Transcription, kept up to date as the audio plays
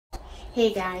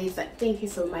Hey guys, thank you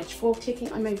so much for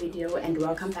clicking on my video and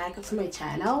welcome back to my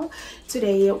channel.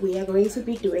 Today we are going to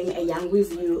be doing a young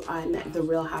review on The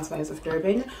Real Housewives of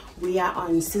Durban. We are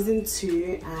on season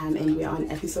 2 and we are on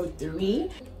episode 3.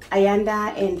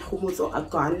 Ayanda and Humuzo are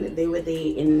gone. They were there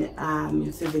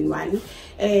in season 1,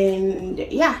 and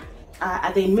yeah,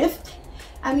 are they missed?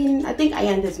 I mean, I think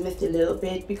Ayanda's missed a little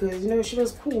bit because, you know, she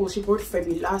was cool. She brought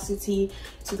fabulosity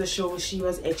to the show. She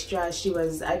was extra.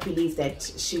 I believe that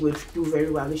she would do very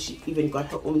well if she even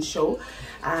got her own show.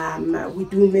 We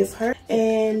do miss her.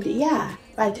 And yeah,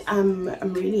 but I'm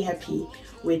really happy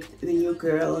with the new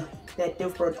girl that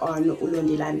they've brought on,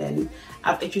 Ulondi London.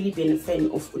 I've actually been a fan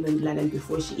of Ulondi London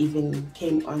before she even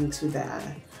came onto the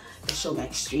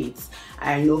Showmax streets.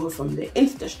 I know her from the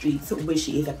Insta streets where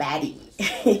she is a baddie.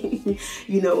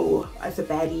 You know, as a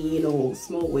baddie, you know,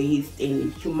 small waist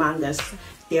and humongous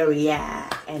derriere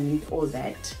and all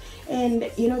that. And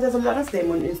you know, there's a lot of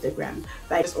them on Instagram,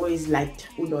 but I just always liked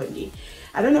Ulondi.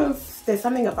 I don't know if there's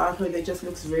something about her that just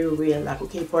looks very real, like,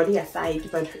 okay, body aside,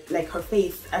 but like her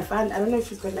face, I don't know if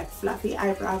she's got like fluffy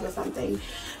eyebrows or something,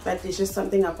 but there's just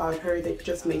something about her that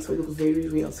just makes her look very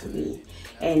real to me.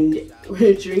 And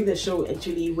during the show,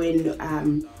 actually, when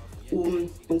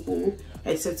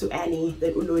I said to Annie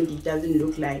that Ulondi doesn't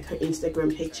look like her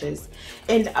Instagram pictures,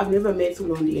 and I've never met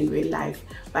Ulondi in real life,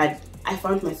 but I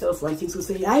found myself wanting to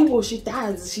say, "I well, she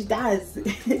does."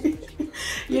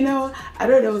 You know, I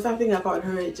don't know, something about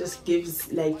her, it just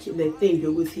gives like the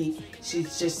thing with her.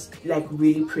 She's just like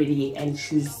really pretty, and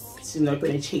she's not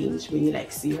going to change when you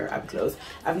like see her up close.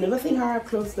 I've never seen her up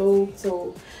close though,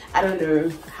 so I don't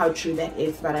know how true that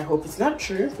is, but I hope it's not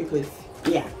true because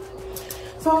yeah.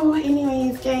 So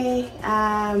anyways, okay,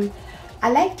 I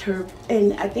liked her,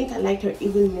 and I think I liked her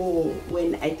even more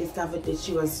when I discovered that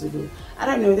she was Zulu. I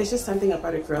don't know, there's just something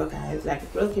about a girl, guys. Like, a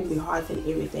girl can be hot and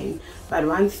everything, but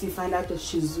once you find out that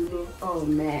she's Zulu, oh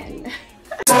man.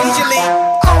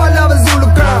 Oh, I love a Zulu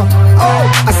girl. Oh,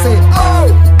 I said,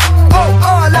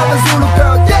 I love a Zulu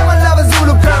girl. Damn, I love a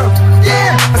Zulu girl.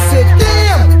 Yeah, I said,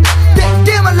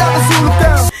 damn, I love a Zulu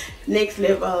girl. Next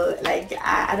level, like,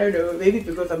 I don't know, maybe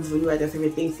because I'm Zulu, I just have a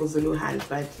thing for Zulu hands,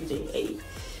 but hey,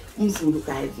 I'm Zulu,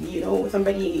 guys, you know,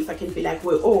 somebody, if I can be like,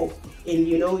 well, oh, and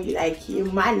you know, you like,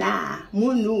 mana,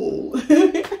 munu.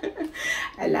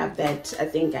 I love that. I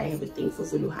think I have a thing for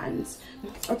Zulu hands.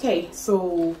 Okay,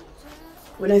 so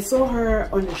when I saw her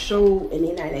on the show, and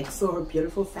then I like saw her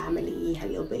beautiful family, her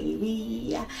little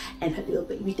baby, and her little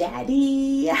baby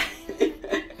daddy,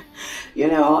 you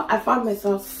know, I found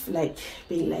myself like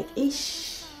being like,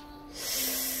 ish,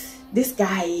 this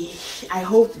guy, I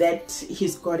hope that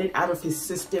he's got it out of his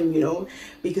system, you know,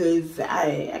 because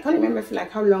I can't remember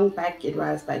like how long back it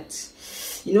was, but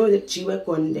you know, the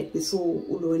G-Wagon that we saw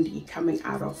Ulondi coming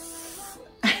out of.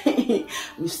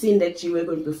 We've seen that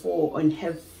G-Wagon before on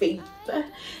Have Faith,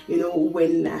 you know,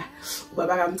 when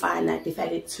Baba Kampana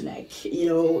decided to, like, you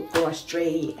know, go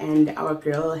astray, and our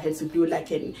girl had to do like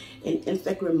an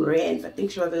Instagram rant. I think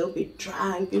she was a little bit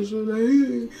drunk, and she was like,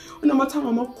 hey,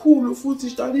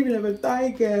 she don't even have a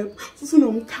tiger,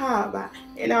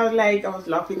 and I was like, I was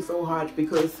laughing so hard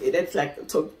because that's like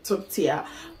top tier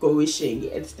go wishing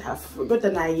and stuff. But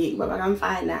then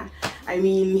I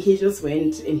mean, he just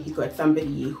went and he got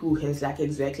somebody who has like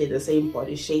exactly the same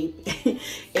body shape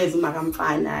as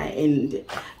Magamfana, and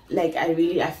like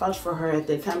I felt for her at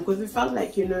the time, because it felt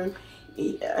like, you know,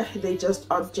 they just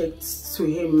objects to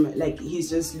him. Like, he's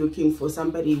just looking for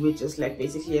somebody with just like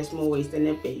basically a small waist and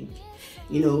a big,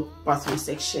 you know, bottom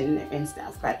section and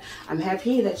stuff. But I'm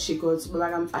happy that she got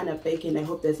Baba Kamfana back, and I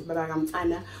hope that Baba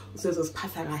Kamfana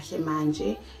uzoziphatha kahle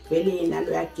manje, vele nalo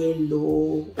yakhe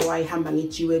lo owayihamba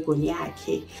ngejiwe-goni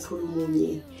yakhe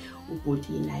tholumunye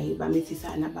ubhodi naye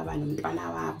bamithisana baba nomntwana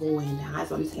wabo, wena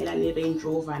ngaze wamthengela ne-Range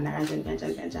Rover nakanjani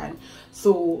kanjani.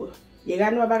 So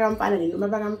yekani Baba Kamfana noma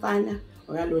Baba Kamfana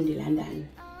wakalondi London.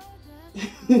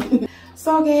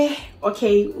 So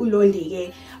okay, Ulondi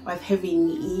ke was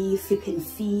having a sip and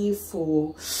see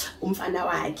for umfana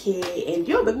wakhe, and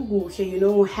you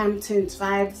know, Hamptons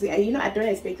vibes. You know, I don't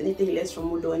expect anything less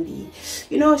from Ulondi.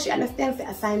 You know, she understands the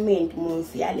assignment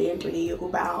most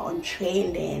on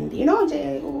trend, and you know,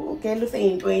 okay, look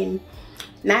saying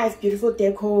nice, beautiful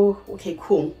deco. Okay,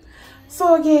 cool.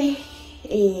 So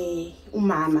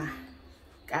umama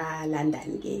ka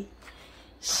London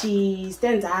she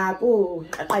stands up, oh,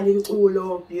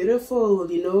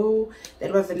 beautiful, you know,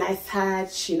 that was a nice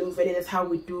touch, you know, that's how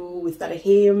we do. We start a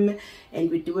hymn and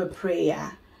we do a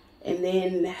prayer, and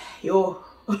then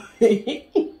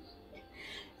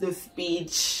the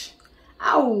speech,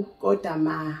 oh,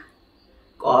 Godama,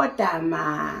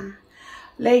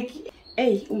 like,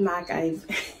 hey, guys,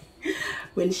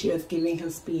 when she was giving her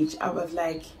speech. I was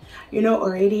like, you know,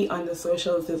 already on the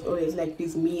socials there's always like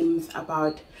these memes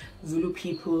about Zulu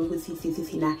people who see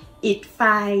it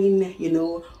fine, you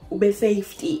know, ube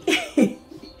safety.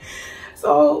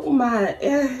 So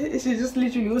she just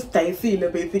literally was dicing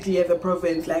basically as a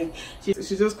province. Like she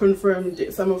just confirmed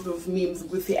some of those memes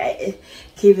with the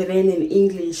KZN in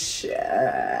English.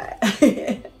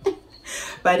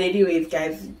 But anyways,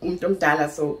 guys,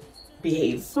 so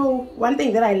behave. So one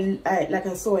thing that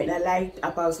I saw and I liked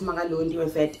about Mangalondi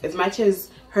was that as much as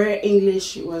her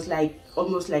English was like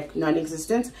almost like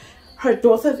non-existent, her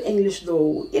daughter's English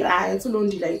though, it's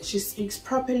Londi, like she speaks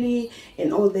properly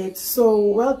and all that. So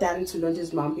well done to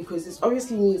Londi's mom, because this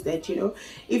obviously means that, you know,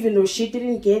 even though she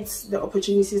didn't get the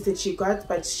opportunities that she got,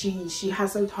 but she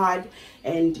hustled hard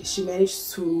and she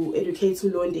managed to educate to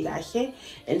Londi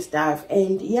and stuff.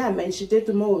 And yeah, man, she did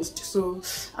the most. So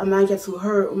amanga to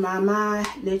her, mama,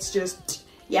 let's just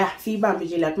like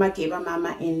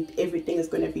mama, and everything is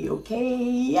gonna be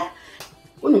okay.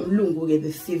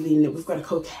 This season we've got a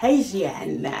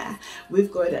Caucasian,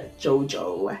 we've got a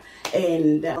JoJo,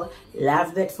 and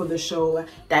love that for the show.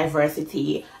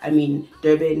 Diversity. I mean,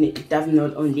 Durban does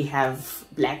not only have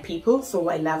black people, so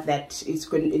I love that it's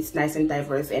good, it's nice and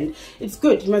diverse, and it's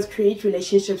good. You must create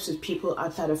relationships with people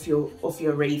outside of your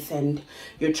race and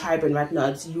your tribe and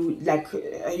whatnot. You like,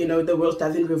 you know, the world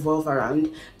doesn't revolve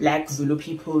around black Zulu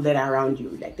people that are around you.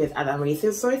 Like there's other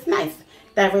races, so it's nice.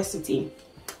 Diversity.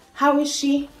 How is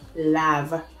she?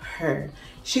 Love her.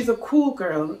 She's a cool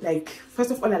girl. Like, first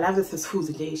of all, I love this who's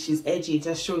today. She's edgy. It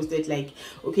just shows that, like,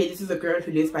 okay, this is a girl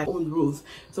who lives by her own rules.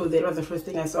 So that was the first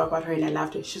thing I saw about her, and I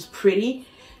loved her. She's pretty,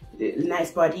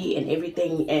 nice body and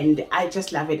everything, and I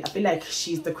just love it. I feel like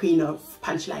she's the queen of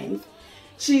punchlines.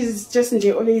 She's just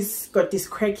always got this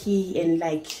quirky and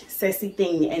like sassy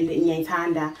thing, and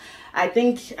nyaithanda. I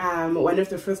think one of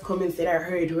the first comments that I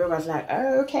heard where I was like,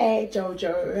 oh, okay,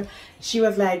 JoJo, she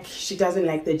was like, she doesn't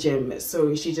like the gym,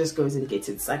 so she just goes and gets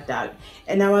it sucked out.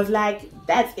 And I was like,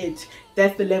 that's it.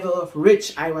 That's the level of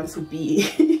rich I want to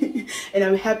be. And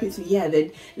I'm happy to hear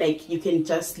that, like, you can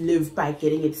just live by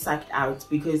getting it sucked out,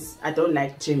 because I don't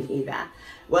like gym either.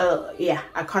 Well, yeah,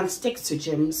 I can't stick to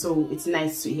gym, so it's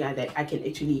nice to hear that I can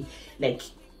actually, like,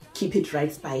 keep it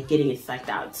right by getting it sucked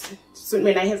out. So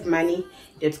when I have money,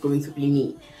 that's going to be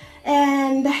me.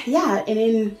 And yeah, and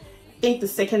then I think the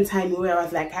second time where I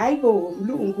was like, hi go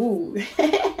Lungu.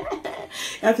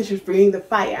 After she was bringing the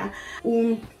fire,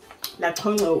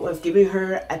 Latongo was giving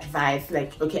her advice,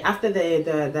 like, okay, after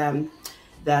the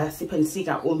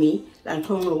Sipansika Umi,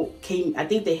 Lantongo came, I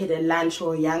think they had a lunch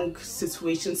or young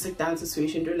situation, sit down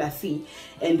situation, Dulasi,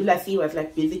 and Dulasi was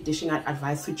like busy dishing out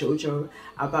advice to JoJo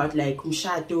about like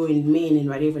Umshato and men and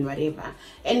whatever.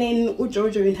 And then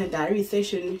JoJo in her diary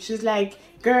session, she's like,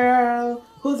 girl,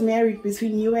 who's married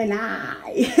between you and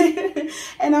I?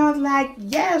 And I was like,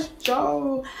 yes,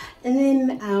 Joe. And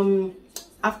then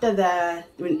after at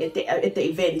the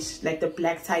event, like the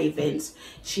black tie event,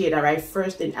 she had arrived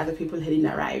first and other people hadn't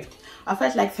arrived. I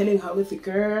felt like telling her, with the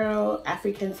girl,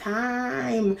 African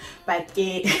time, but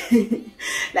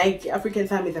like African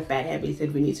time is a bad habit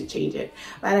and we need to change it.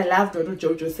 But I loved what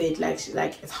JoJo said, like she's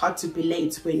like, it's hard to be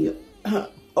late when you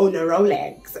own a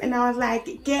Rolex. And I was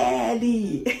like,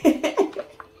 Kelly.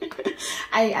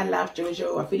 I love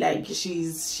JoJo. I feel like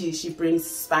she brings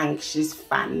spunk. She's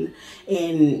fun,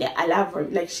 and I love her.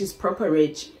 Like, she's proper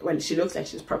rich. Well, she looks like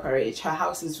she's proper rich. Her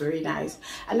house is very nice.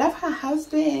 I love her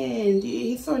husband.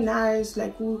 He's so nice.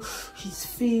 Like, ooh, his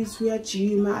face, we are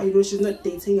Jima. You know, she's not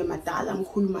dating a madala,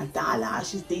 mkhulu madala.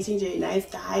 She's dating a nice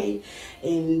guy,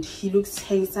 and he looks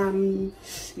handsome.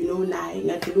 You know, nice.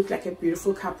 Like, they look like a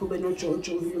beautiful couple. But no,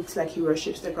 JoJo, he looks like he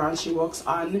worships the ground she walks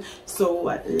on. So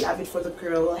love it for the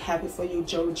girl. Happy for you,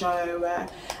 JoJo.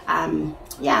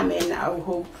 Yeah, man, I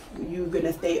hope you're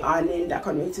gonna stay on, and I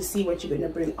can't wait to see what you're gonna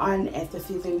bring on as the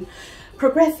season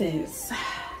progresses.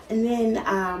 And then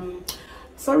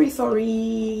sorry,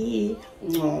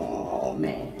 oh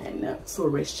man,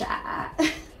 Sorisha.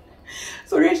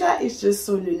 Sorisha is just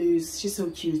so loose. She's so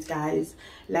cute, guys.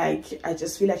 Like, I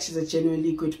just feel like she's a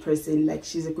genuinely good person. Like,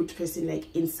 she's a good person,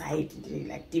 like, inside,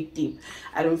 like, deep.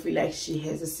 I don't feel like she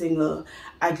has a single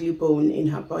ugly bone in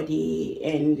her body,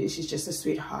 and she's just a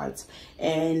sweetheart.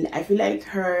 And I feel like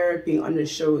her being on the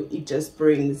show, it just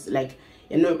brings, like,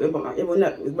 you know,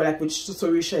 like with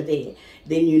Sorisha there,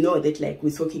 then you know that like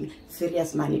we're talking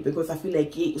serious money, because I feel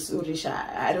like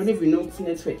Sorisha, I don't even know if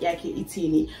it's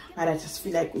itini, but I just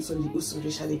feel like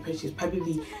Sorisha, they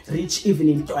probably rich even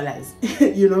in dollars.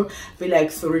 You know, I feel like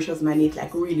Sorisha's money is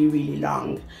like really, really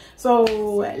long.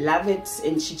 So I love it,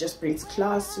 and she just brings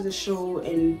class to the show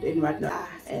and whatnot.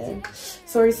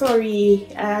 Sorry.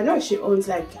 No, she owns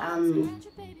like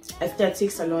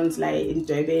aesthetic salons like in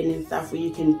Durban and stuff, where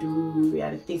you can do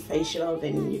facial,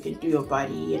 then you can do your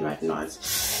body and whatnot.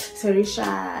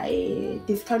 Sorisha,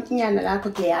 discounting and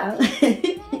girl.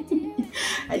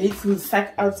 I need to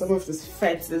suck out some of this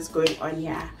fat that's going on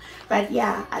here. But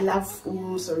yeah, I love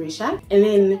Sorisha. And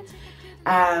then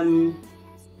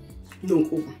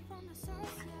Nonku.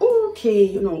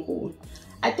 Okay, Nonku.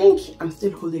 I think I'm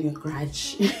still holding a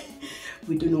grudge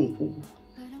with Nonku.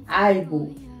 I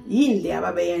go. Yini le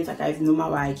ababeyenza guys noma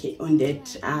wakhe on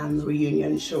that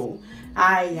reunion show.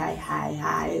 Hi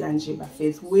kanje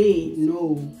bafethu. Wait,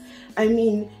 no. I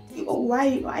mean,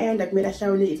 why ayanda kumele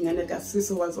hlawule izingane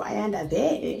kaSiso was ayanda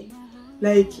there?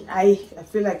 Like I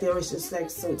feel like they was just like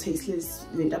so tasteless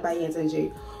lento abayenza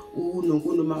nje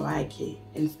uNonku noma wakhe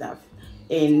and stuff.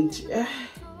 And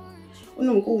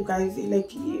guys,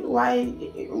 like why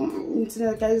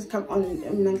guys come on?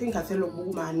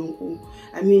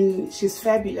 I mean, she's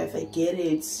fabulous, I get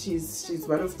it. She's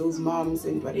one of those moms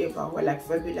and whatever who are like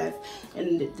fabulous,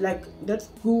 and like that's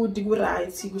good,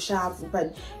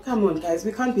 but come on guys,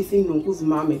 we can't be saying Nonku's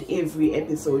mom at every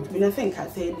episode. I mean, I think I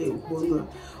said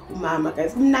mama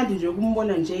guys, you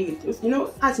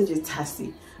know, athi nje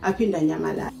Thasi aphinda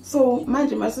nyamala. So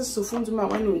manje masisufunda uma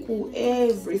kwaNonku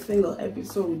every single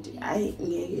episode. I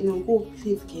Nonku,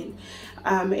 please kill.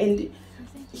 And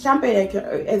Champe, like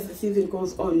as the season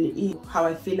goes on, how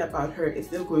I feel about her is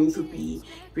still going to be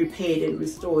repaired and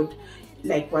restored.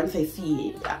 Like once I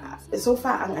see it, so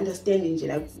far I'm understanding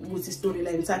like what's the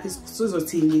storyline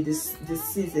this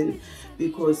season,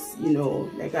 because you know,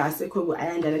 like I said, I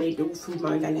understand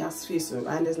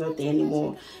not there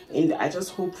anymore, and I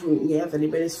just hope we have the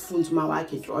best fun to my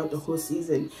work throughout the whole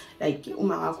season. Like guys, we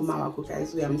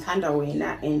are Mtanda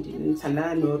Wena and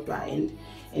Mtanda Nodwa,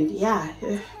 and yeah,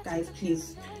 guys,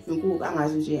 please don't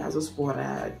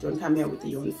come here with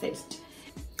your own first.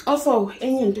 Also,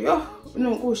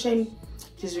 no shame.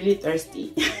 She's really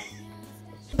thirsty.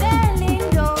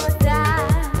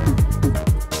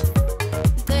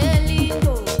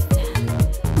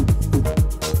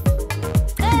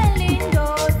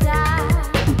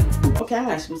 Okay, I'm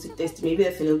actually thirsty. Maybe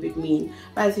that's a little bit mean,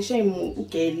 but it's a shame.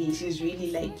 Okay, she's really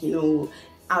like, you know,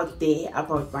 out there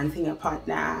about wanting a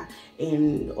partner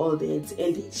and all that.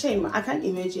 And shame, I can't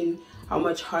imagine how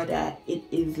much harder it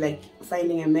is like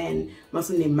finding a man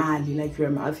mali, like you're a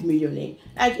multi-millionaire.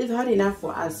 Like it's hard enough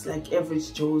for us like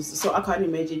average Joes, so I can't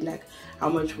imagine like how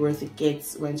much worse it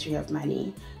gets once you have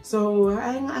money. So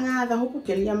I hope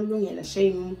a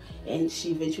shame and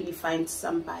she eventually finds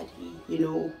somebody, you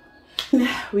know.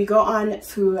 We go on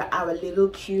to our little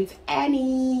cute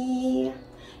Annie.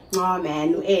 Oh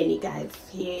man, Annie guys,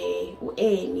 yeah,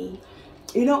 Annie.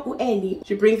 You know, Annie,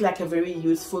 she brings like a very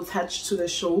youthful touch to the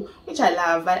show, which I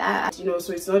love. But you know,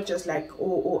 so it's not just like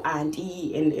oh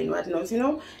auntie and whatnot. You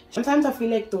know, sometimes I feel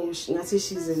like though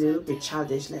she's a little bit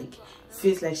childish, like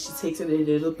feels like she takes it a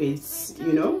little bit,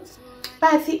 you know.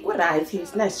 But I think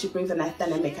it's nice. She brings a nice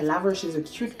dynamic. I love her. She's a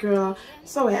cute girl.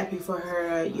 So happy for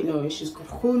her. You know, she's got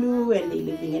Hulu and they're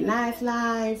living a nice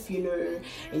life, you know,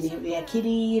 and they have their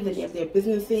kiddies and they have their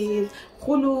businesses.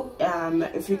 Hulu,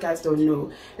 if you guys don't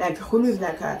know, like Hulu is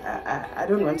like I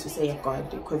don't want to say a god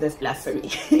because that's blasphemy.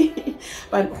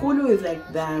 But Hulu is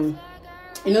like the,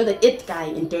 you know, the it guy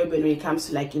in Durban when it comes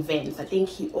to like events. I think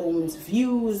he owns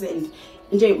Views and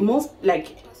most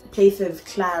like places,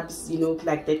 clubs, you know,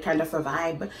 like that kind of a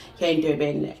vibe here in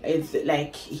Durban. Is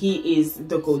like he is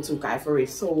the go-to guy for it.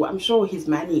 So I'm sure his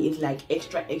money is like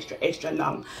extra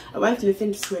long. I once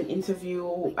listened to an interview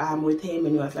with him,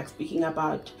 and he was like speaking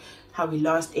about how he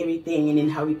lost everything and then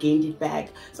how he gained it back.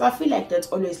 So I feel like that's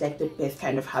always like the best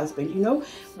kind of husband, you know,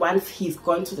 once he's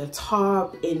gone to the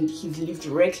top and he's lived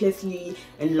recklessly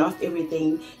and lost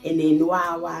everything and then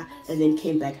wow and then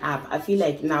came back up. I feel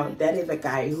like now that is a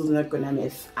guy who's not gonna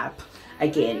mess up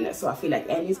again. So I feel like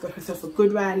Annie's got herself a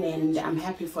good one and I'm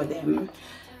happy for them.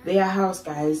 Their house,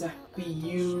 guys,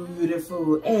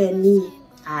 beautiful. Annie,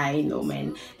 I know,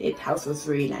 man, that house was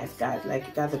very nice, guys. Like,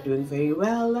 you guys are doing very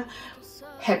well.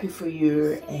 Happy for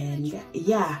you. And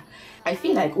yeah, I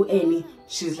feel like Annie,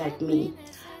 she's like me.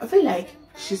 I feel like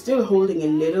she's still holding a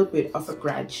little bit of a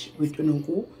grudge with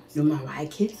Nonku, no matter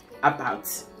what,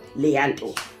 about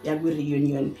leyanto yakwi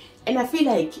reunion. And I feel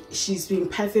like she's being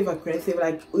passive aggressive,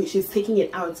 like she's taking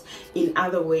it out in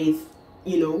other ways,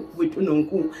 you know, with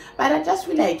Unonku. But I just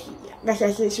feel like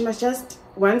she must just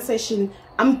one session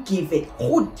I'm give it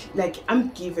good, like I'm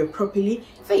give it properly,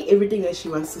 say everything that she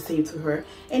wants to say to her,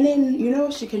 and then you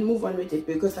know she can move on with it.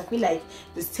 Because I feel like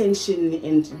this tension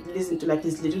and listen to like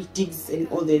these little digs and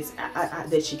all this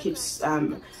that she keeps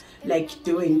like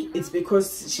doing, it's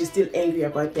because she's still angry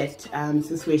about that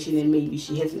situation, and maybe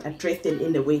she hasn't addressed it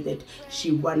in the way that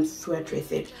she wants to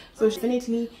address it. So she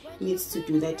definitely needs to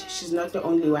do that. She's not the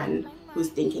only one who's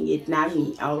thinking it.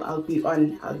 Nami, I'll be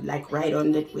on, I'll like ride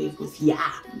on that wave with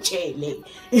Chele.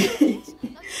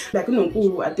 Like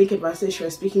I think it was she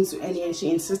was speaking to Annie and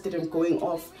she insisted on going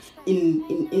off in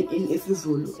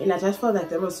isiZulu, and I just felt like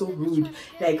that was so rude.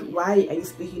 Like, why are you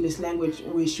speaking this language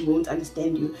where she won't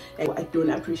understand you? Like, I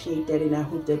don't appreciate that, and I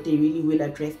hope that they really will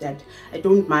address that. I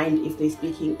don't mind if they're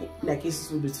speaking like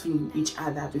isiZulu to each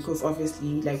other, because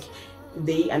obviously like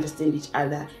they understand each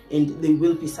other and there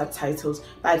will be subtitles,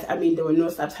 but I mean there were no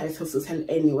subtitles to tell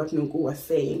Annie what Nonku was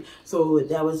saying, so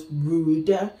that was rude,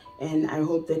 and I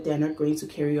hope that they're not going to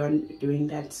carry on doing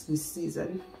that this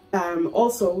season.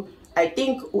 Also I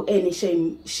think Annie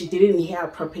she didn't hear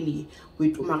properly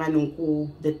with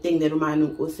Umaganunku, the thing that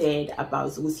Umaganunku said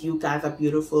about you guys are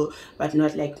beautiful but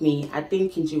not like me. I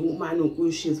think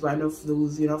Umaganunku, she's one of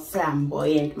those, you know,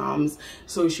 flamboyant moms,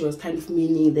 so she was kind of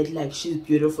meaning that like she's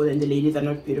beautiful and the ladies are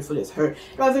not beautiful as her.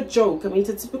 It was a joke. I mean, it's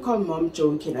a typical mom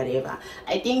joke and whatever.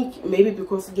 I think maybe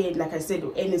because again, like I said,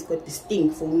 Annie's got this thing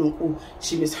for Nunku,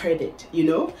 she misheard it, you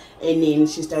know, and then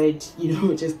she started, you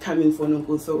know, just coming for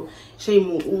Nunku. So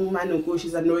shame Nunku,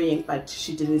 she's annoying, but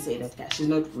she didn't say that, guys. She's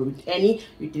not rude. Annie,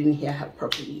 you didn't hear her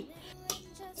properly.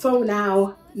 So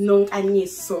now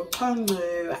Nonkanyiso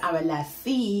our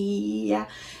lassie,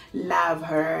 loved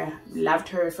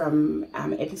her from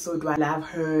episode 1. Love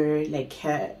her like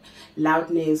her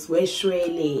loudness,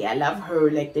 weshwele. I love her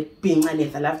like that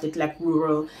binganess. I love that like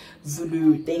rural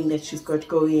Zulu thing that she's got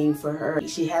going for her.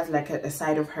 She has like a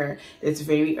side of her that's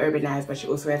very urbanized, but she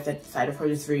also has that side of her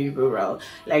that's very rural.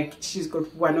 Like she's got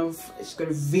a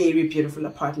very beautiful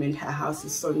apartment. Her house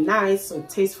is so nice, so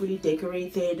tastefully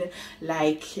decorated.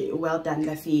 Like, well done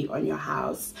Lafi on your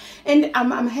house. And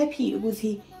I'm happy with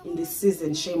he in this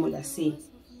season. Shame on Lafi.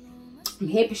 I'm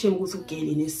happy she goes again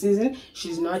in this season.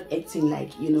 She's not acting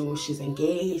like, you know, she's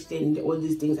engaged and all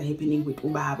these things are happening with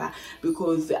Ubaba,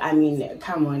 because I mean,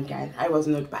 come on guys, I was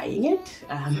not buying it.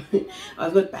 I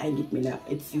was not buying it, Mina.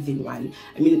 It's season 1.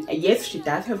 I mean, yes, she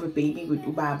does have a baby with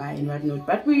Ubaba and whatnot,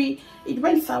 but it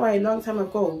went sour a long time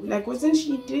ago. Like, didn't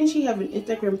she have an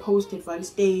Instagram post at one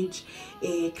stage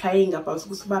crying about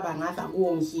Ubaba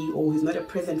or he's not a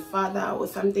present father or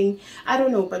something? I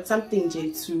don't know, but something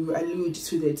to allude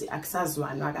to that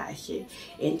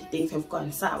and things have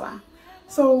gone sour.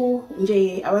 So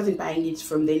I wasn't buying it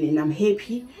from then, and I'm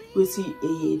happy with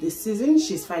this season.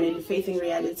 She's finally facing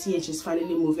reality and she's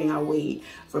finally moving away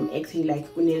from acting like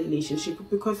in a relationship,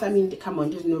 because I mean, come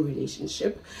on, there's no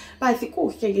relationship. But I think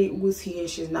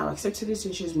she's now accepted it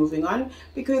and she's moving on,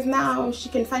 because now she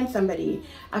can find somebody.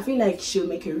 I feel like she'll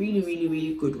make a really, really,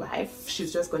 really good wife.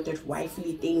 She's just got that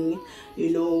wifely thing,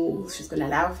 you know. She's gonna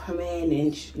love her man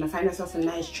and she's gonna find herself a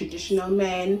nice traditional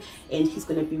man, and he's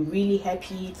gonna be really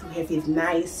happy to have his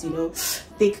nice, you know,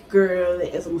 thick girl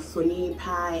as a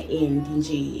pie, and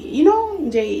you know,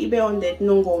 ibe on that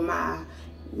nongoma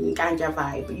ganja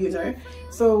vibe, you know.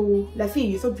 So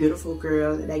Lafi, you're so beautiful,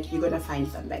 girl. Like, you're gonna find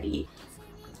somebody.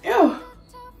 Oh,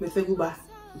 Mr. Guba,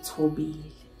 Toby.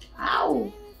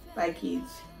 Ow, like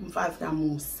it's mfazga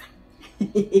musa.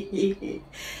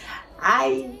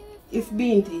 It's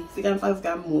binti,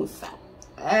 sikamfazga musa.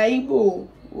 Aibo,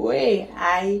 we,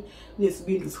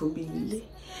 nesibindi Tobile.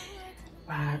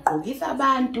 Bagqokisa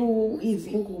abantu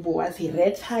izingubo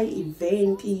wazi-red tie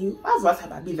event, wazi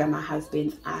ababiza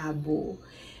ama-husbands abo,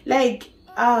 like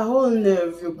a whole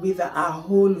nerve yokubiza a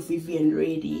whole Vivian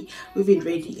Ready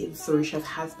is Sorisha's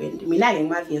husband. Mina-ke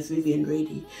ngimazi as Vivian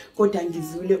Ready, kodwa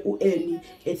ngizwile u-Annie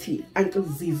ethi Uncle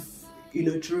Viv, you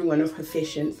know, during one of her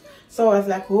sessions. So I was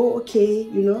like, oh, okay,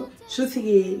 you know,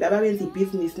 shuthi laba benza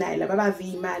business naye, laba bazi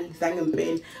imali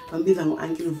zangempela bambiza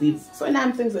ngo-Uncle Viv. So now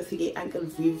I'm saying ukuthi Uncle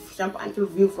Viv, mhlawumbe Uncle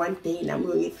Viv one day nami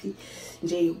ngithi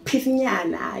nje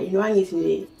phisinyana, you know, angithi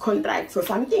nje contract or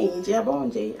something nje, yabo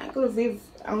nje Uncle Viv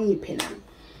awungiphe nami.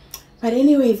 But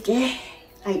anyways,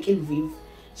 Uncle Viv,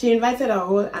 she invited her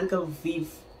whole Uncle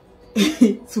Viv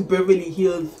to Beverly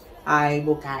Hills.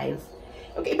 Guys,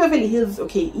 okay, Beverly Hills,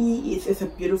 okay, it's a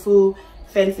beautiful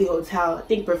fancy hotel. I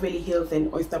think Beverly Hills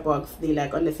and Oyster Box, they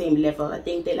like on the same level. I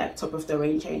think they like top of the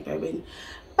range here in Durban.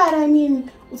 But I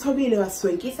mean, uThobile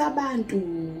waswenkisa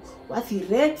abantu, wathi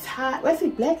red tie,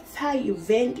 wathi black tie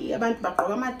event, abantu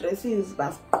bagqoka ama-dresses,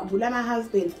 baqubula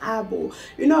ama-husbands abo.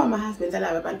 You know my husbands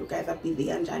alaba abantu guys are busy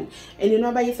kanjani. And you know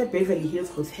about a Beverly Hills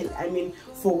hotel. I mean,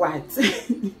 for what?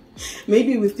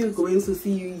 Maybe we're still going to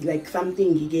see like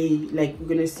something gay, like we're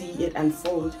gonna see it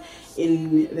unfold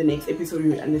in the next episode.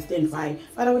 You will understand why.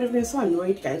 But I would have been so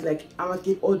annoyed, guys. Like I must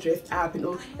get all dressed up and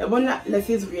all. And one, like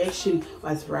his reaction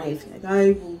was right. Like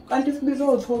I can't just be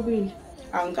so Thobile.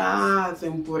 I mean,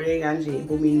 Thobile,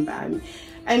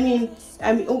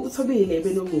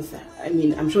 I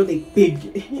mean, I'm sure they big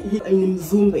in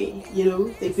Mzumbe, you know,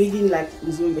 they big in like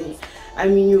Mzumbe. I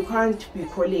mean, you can't be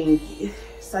calling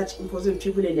such important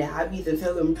people in their hobbies and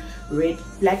tell them red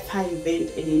black tie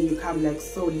event and then you come like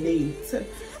so late.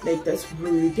 Like that's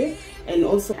rude. And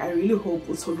also I really hope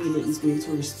Thobile is going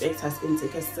to respect us and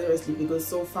take us seriously, because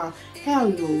so far, hell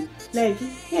no. Like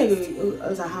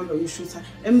as a humble shooter,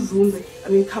 Mzumbe, I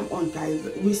mean, come on guys,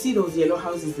 we see those yellow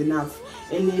houses enough,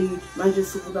 and then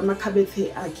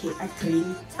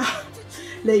green.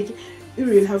 Like the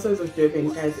Real Housewives of Durban,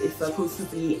 guys, it's supposed to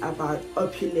be about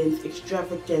opulence,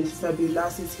 extravagance,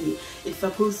 fabulosity. It's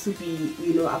supposed to be,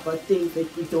 you know, about things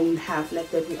that we don't have, like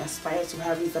that we aspire to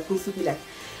have. It's supposed to be like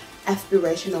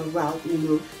aspirational wealth, you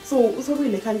know. So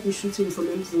we can't be shooting from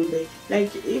Mzumbe.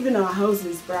 Like even our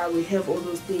houses, bruh, we have all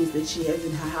those things that she has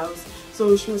in her house.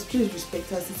 So she must please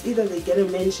respect us. It's either they get a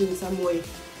mention somewhere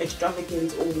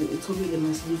extravagant or Thobile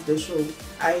must leave the show.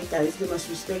 Alright guys, they must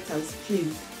respect us,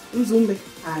 please. Mzumbe,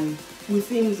 we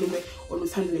say Mzumbe on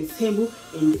the table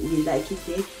and we like it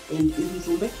there, and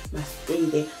Mzumbe must stay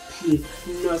there, please,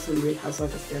 not on Real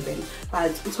Housewives of Durban.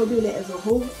 But Thobile as a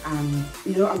whole,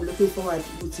 you know, I'm looking forward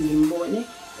to Mbone,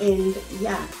 and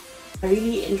yeah, I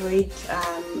really enjoyed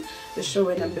the show,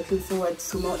 and I'm looking forward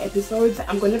to more episodes.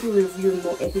 I'm going to be reviewing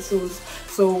more episodes,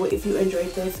 so if you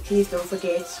enjoyed this, please don't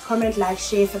forget, comment, like,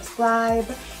 share, subscribe,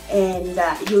 and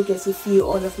you'll get to see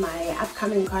all of my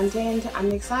upcoming content.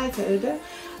 I'm excited.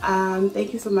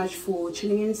 Thank you so much for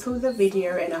tuning into the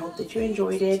video, and I hope that you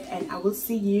enjoyed it, and I will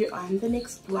see you on the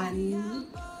next one.